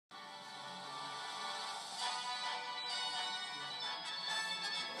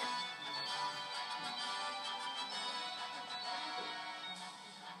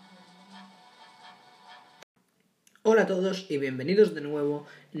Hola a todos y bienvenidos de nuevo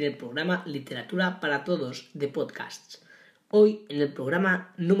en el programa Literatura para Todos de Podcasts. Hoy, en el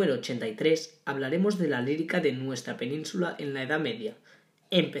programa número 83, hablaremos de la lírica de nuestra península en la Edad Media.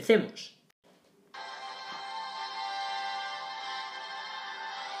 ¡Empecemos!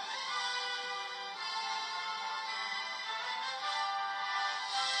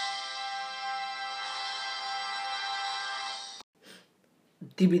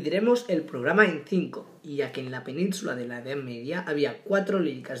 Dividiremos el programa en 5, ya que en la península de la Edad Media había 4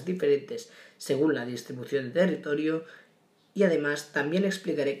 líricas diferentes según la distribución de territorio y además también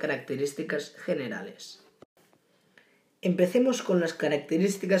explicaré características generales. Empecemos con las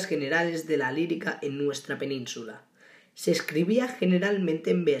características generales de la lírica en nuestra península. Se escribía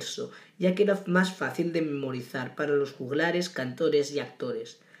generalmente en verso, ya que era más fácil de memorizar para los juglares, cantores y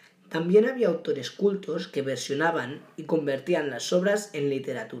actores. También había autores cultos que versionaban y convertían las obras en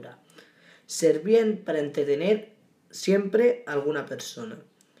literatura. Servían para entretener siempre a alguna persona.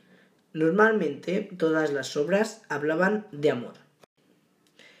 Normalmente todas las obras hablaban de amor.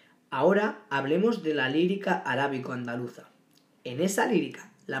 Ahora hablemos de la lírica arábico-andaluza. En esa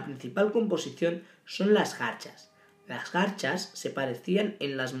lírica, la principal composición son las jarchas. Las jarchas se parecían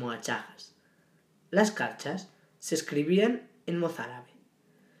en las moachajas. Las jarchas se escribían en mozárabe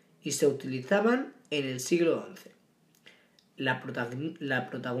y se utilizaban en el siglo XI. La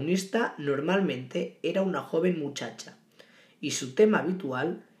protagonista normalmente era una joven muchacha y su tema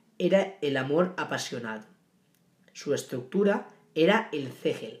habitual era el amor apasionado. Su estructura era el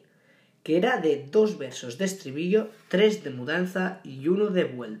cégel, que era de 2 versos de estribillo, 3 de mudanza y 1 de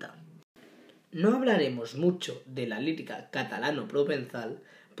vuelta. No hablaremos mucho de la lírica catalano-provenzal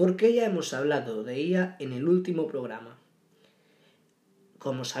porque ya hemos hablado de ella en el último programa.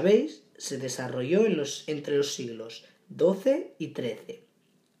 Como sabéis, se desarrolló entre los siglos XII y XIII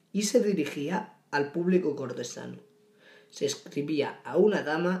y se dirigía al público cortesano. Se escribía a una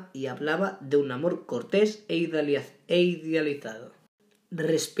dama y hablaba de un amor cortés e idealizado.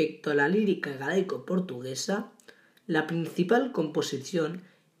 Respecto a la lírica galaico-portuguesa, la principal composición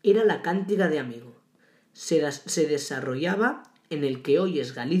era la cántica de amigo. Se desarrollaba en el que hoy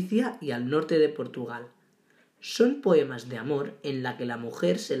es Galicia y al norte de Portugal. Son poemas de amor en la que la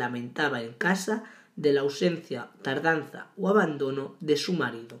mujer se lamentaba en casa de la ausencia, tardanza o abandono de su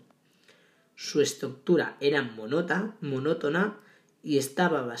marido. Su estructura era monótona y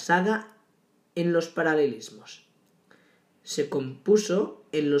estaba basada en los paralelismos. Se compuso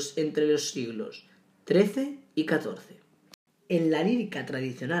entre los siglos XIII y XIV. En la lírica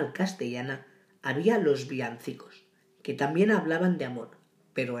tradicional castellana había los villancicos, que también hablaban de amor,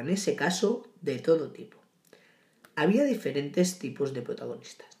 pero en ese caso de todo tipo. Había diferentes tipos de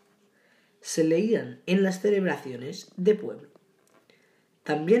protagonistas. Se leían en las celebraciones de pueblo.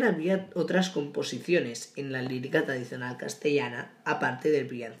 También había otras composiciones en la lírica tradicional castellana, aparte del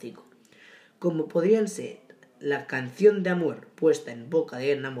villancico, como podrían ser la canción de amor puesta en boca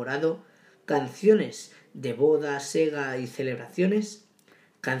de enamorado, canciones de boda, sega y celebraciones,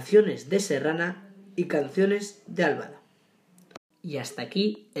 canciones de serrana y canciones de albada. Y hasta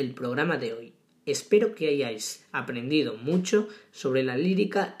aquí el programa de hoy. Espero que hayáis aprendido mucho sobre la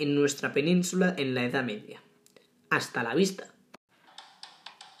lírica en nuestra península en la Edad Media. ¡Hasta la vista!